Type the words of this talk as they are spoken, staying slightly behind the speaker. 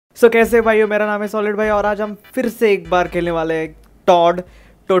सो कैसे भाइयों, मेरा नाम है सॉलिड भाई और आज हम फिर से एक बार खेलने वाले हैं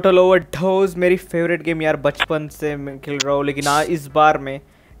टोटल ओवरडोज। मेरी फेवरेट गेम यार, बचपन से मैं खेल रहा हूँ, लेकिन आज इस बार मैं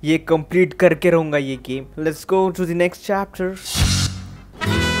ये कंप्लीट करके रहूँगा ये game. Let's go to the next chapter.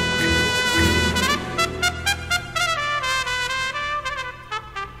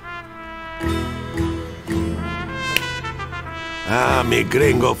 Ah, mi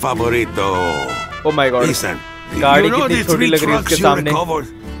gringo favorito. Oh my God. Listen, गाड़ी you know कितनी the छोटी three लग रही है trucks इसके you सामने।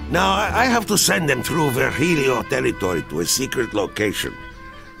 recovered? Now I have to send them through Virgilio territory to a secret location.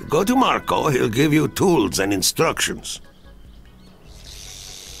 Go to Marco, he'll give you tools and instructions.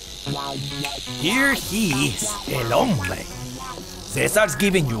 Here he is, el hombre. Cesar's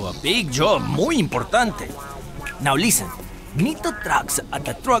giving you a big job, muy importante. Now listen, meet the trucks at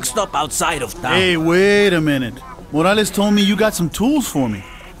the truck stop outside of town. Hey, wait a minute. Morales told me you got some tools for me.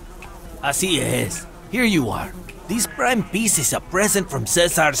 Así es. Here you are. This prime piece is a present from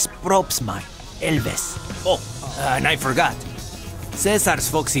Cesar's props mine, Elvis. Oh, and I forgot. Cesar's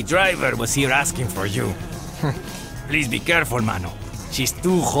foxy driver was here asking for you. Please be careful, mano. She's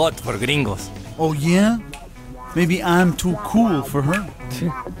too hot for gringos. Oh, yeah? Maybe I'm too cool for her.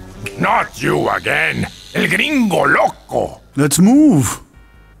 Not you again, el gringo loco. Let's move.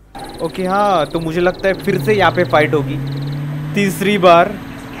 Okay हाँ, तो मुझे लगता है फिर से यहाँ पे fight होगी तीसरी बार।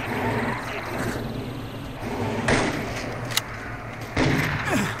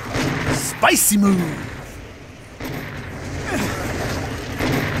 Spicy move.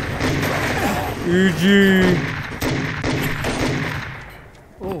 Easy.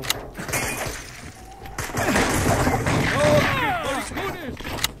 Oh.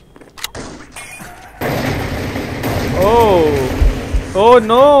 Oh. Oh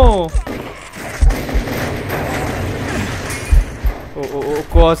no.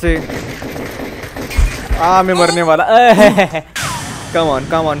 कौन से? मैं मरने वाला। Come on,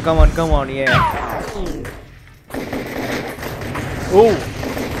 come on, come on, come on, yeah. Oh,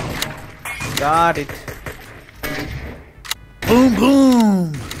 got it. Boom,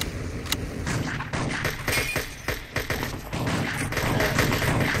 boom.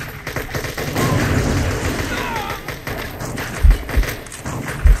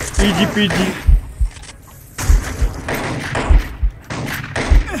 PG, PG.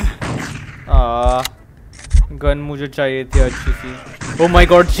 Gun मुझे चाहिए थी अच्छी सी। Oh my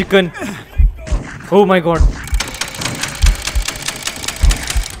God, chicken. Oh my God.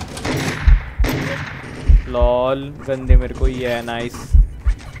 Lol, गंदे मेरे को ये है। Nice.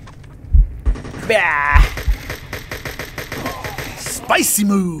 Spicy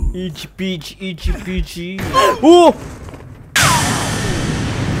move. Itchy peachy, itchy peachy. Oh!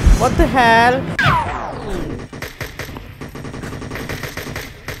 What the hell?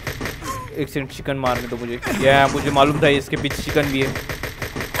 एक सेकंड, चिकन मारने दो मुझे। मुझे मालूम था इसके पीछे चिकन भी है।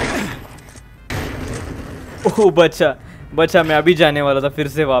 ओह बच्चा मैं अभी जाने वाला था फिर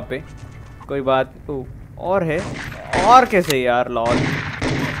से वहाँ पे। कोई बात। और है, और कैसे यार? लॉल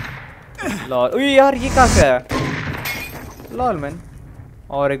लॉल यार, ये कहाँ से आया? Lol man.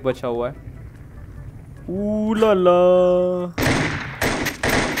 और एक बचा हुआ है। ला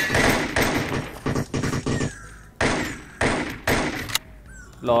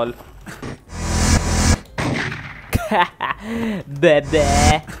लॉल।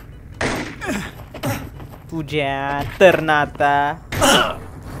 बेबे तुझे तरना था।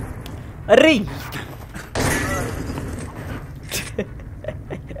 अरे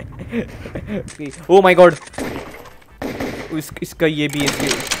ओ माय गॉड, इसका ये भी है।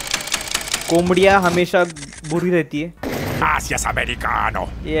 कोमड़िया हमेशा बुरी रहती है। Gracias, americano.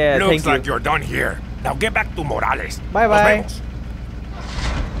 Yeah, Looks thank you. like you're done here. Now get back to Morales. Bye Nos bye. vemos.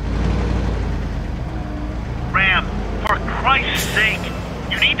 Ram, for Christ's sake,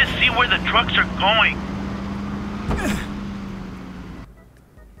 you need to see where the trucks are going.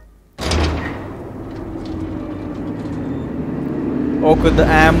 Okay, the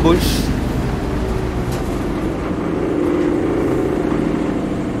ambush.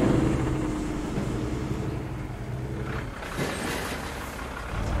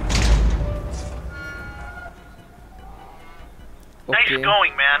 Nice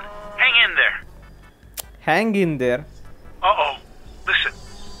going, man. Hang in there. Hang in there. Uh-oh. Listen,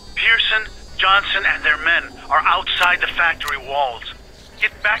 Pearson, Johnson, and their men are outside the factory walls.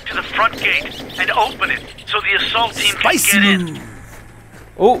 Get back to the front gate and open it so the assault team can get in.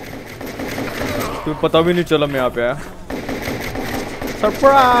 Oh, तो पता भी नहीं चला मैं यहाँ पे आया।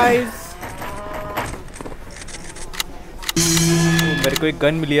 Surprise. मेरे को एक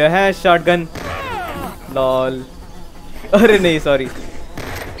गन मिली है, शॉटगन। लॉल। अरे नहीं, सॉरी।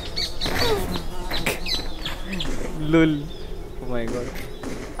 लुल। Oh my God.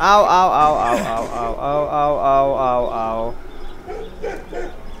 आओ आओ आओ आओ आओ आओ आओ आओ आओ आओ आओ।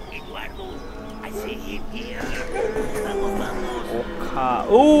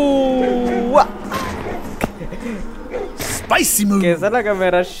 ओह Spicy move. कैसा लगा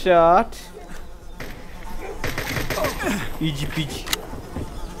मेरा shot? Easy PG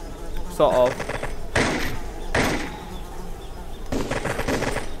so of.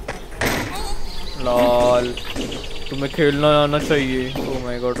 Lol तुम्हें खेलना आना चाहिए। ओह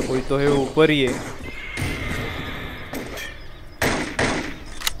माय गॉड कोई तो है ऊपर ही है।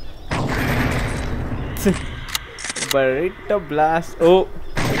 बरिटो ब्लास्ट। ओ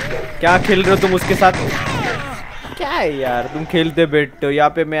क्या खेल रहे हो तुम उसके साथ? क्या है यार तुम खेलते बैठते हो यहाँ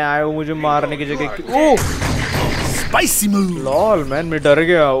पे। मैं आया हूँ मुझे मारने की जगह। ओह Spicy move. लॉल मैन मैं डर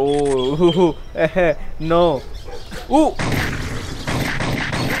गया। Oh no. ओह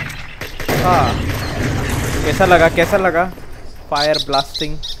हाँ कैसा लगा कैसा लगा? फायर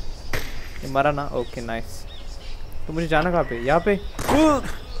ब्लास्टिंग मारा ना। Okay nice. तो मुझे जाना कहाँ पे? यहाँ पे।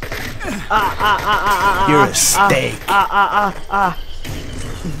 You're a steak.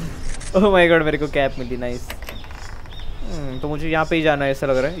 Oh my God मेरे को कैप मिली। नाइस। तो मुझे यहाँ पे ही जाना है ऐसा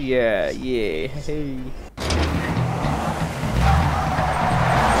लग रहा है। ये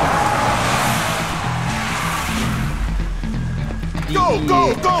Go, go,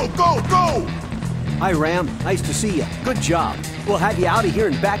 go, go, go! Hi, Ram. Nice to see you. Good job. We'll have you out of here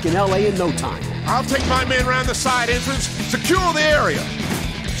and back in LA in no time. I'll take my men round the side entrance. Secure the area.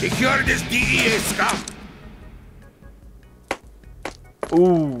 Secure this DEA scout.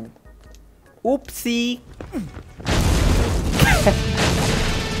 Ooh. Oopsie.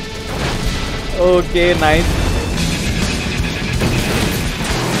 Okay, nice.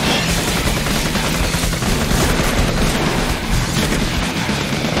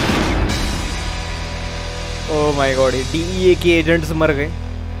 Oh my God DEA के agents मर गए।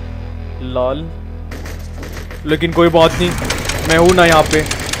 Lol लेकिन कोई बात नहीं मैं हूं ना यहाँ पे।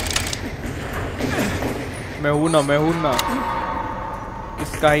 मैं हूं ना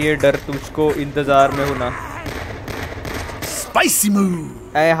इसका ये डर तुझको इंतजार में हूं ना। Spicy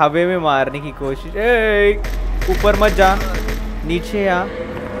move. ऐ हवे में मारने की कोशिश। ऊपर मत जा नीचे आ।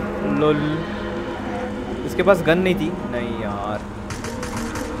 लोल इसके पास गन नहीं थी। नहीं यार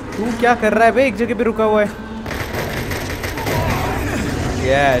तू क्या कर रहा है बे? एक जगह पे रुका हुआ है।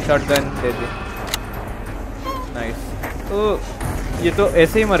 शॉटगन दे दे। नाइस। तो ये तो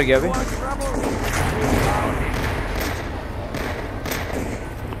ऐसे ही मर गया बे।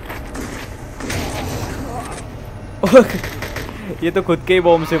 ये तो खुद के ही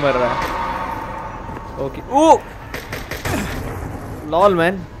बॉम्ब से मर रहा है। ओके ओ lol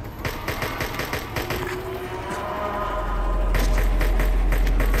man.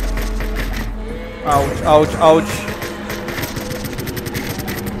 Ouch ouch ouch.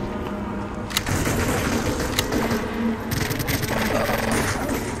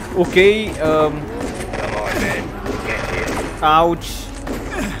 Okay ouch.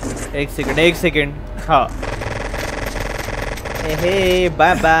 एक सेकंड हाँ। हे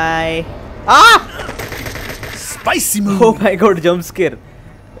bye bye. Spicy move. Oh my God jump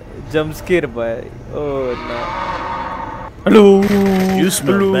scare भाई। Oh no. Hello You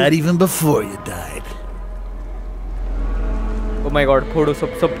smelled bad even before you died. Oh my God फोड़ो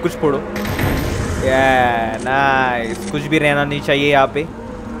सब कुछ फोड़ो। Nice. कुछ भी रहना नहीं चाहिए यहाँ पे।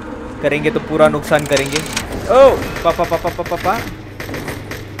 करेंगे तो पूरा नुकसान करेंगे। ओह पापा।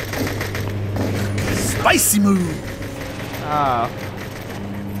 Spicy move. हाँ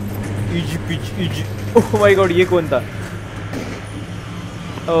इजी। ओह माय गॉड ये कौन था?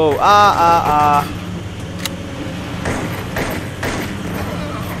 ओह आ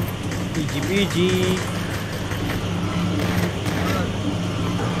इजी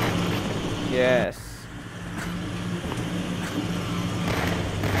यस।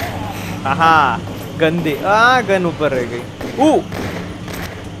 आहा गंदे गन ऊपर रह गई।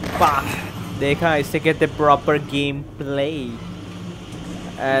 पा देखा इससे कहते proper game play.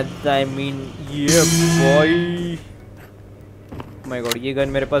 I mean yeah boy। My God ये गन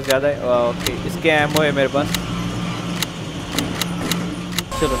मेरे पास ज़्यादा है। ओके इसके एमओ है मेरे पास।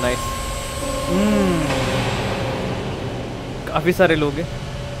 चलो नाइस। काफ़ी सारे लोग हैं।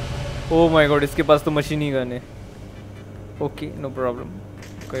 ओह माय गॉड इसके पास तो मशीन ही गन है। ओके नो प्रॉब्लम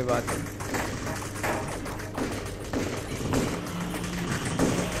कोई बात नहीं।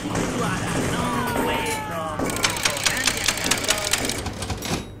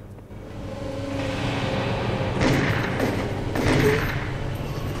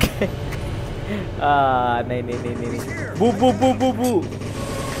 नहीं बू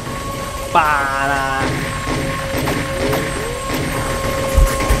पारा।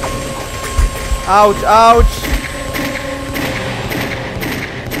 Ouch, ouch.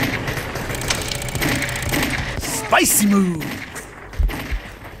 Spicy move.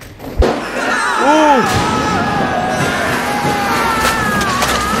 Ooh.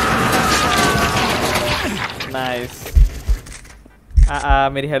 Nice.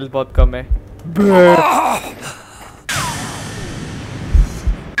 मेरी हेल्थ बहुत कम है.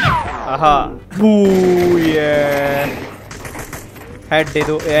 आहा. Boo, yeah. हेड दे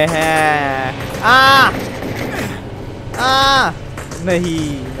दो. नहीं.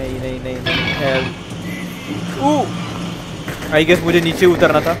 आई गेस मुझे नीचे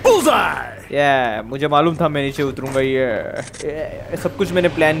उतरना था. मुझे मालूम था मैं नीचे उतरूंगा. ये सब कुछ मैंने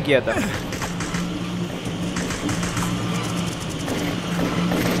प्लान किया था.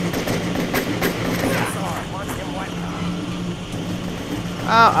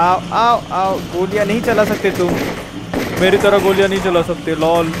 आओ. गोलियां नहीं चला सकते तुम. मेरी तरह गोलियां नहीं चला सकते.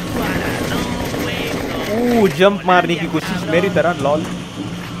 लॉल. जंप मारने की कोशिश मेरी तरह. Lol.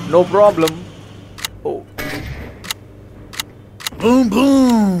 No problem. Boom,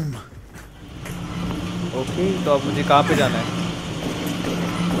 boom. Okay, तो अब मुझे कहाँ पे जाना है?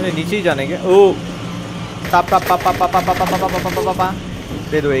 मुझे नीचे ही जाने के. पा.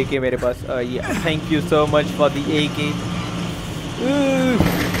 दे दो AK मेरे पास. Thank you so much for the AK.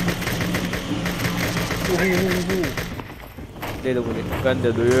 दे दो मुझे. गन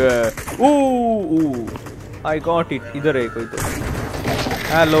दे दो. I got it. इधर है कोई तो.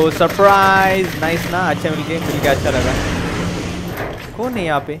 Hello surprise. नाइस ना. अच्छा मिल के अच्छा लगा. कौन है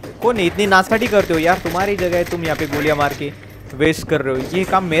यहाँ पे? कौन है? इतनी नासपाटी करते हो यार. तुम्हारी जगह है, तुम यहाँ पे गोलियां मार के वेस्ट कर रहे हो. ये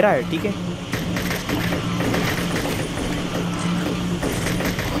काम मेरा है. ठीक है.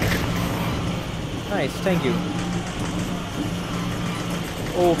 नाइस. Thank you.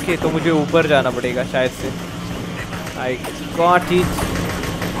 ओके, तो मुझे ऊपर जाना पड़ेगा शायद से. I got it.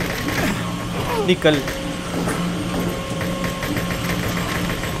 निकल.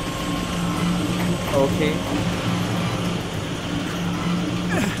 ओके.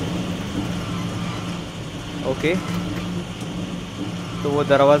 ओके, तो वो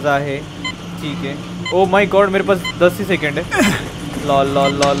दरवाजा है. ठीक है. ओ माय गॉड, मेरे पास 10 ही सेकंड है. Lol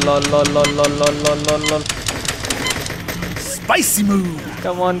lol lol lol lol lol lol lol lol lol lol. Spicy move.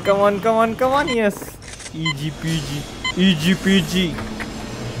 Come on. Yes. Easy peasy.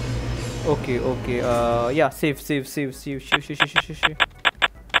 Okay. Yeah. Save.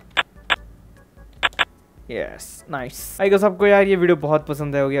 Yes, nice. I guess आपको यार ये वीडियो बहुत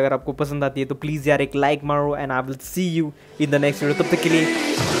पसंद आई होगी. अगर आपको पसंद आती है तो प्लीज़ यार एक लाइक मारो. And I will see you in the next video. तब तक के लिए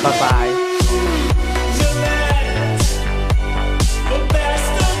बाय बाय.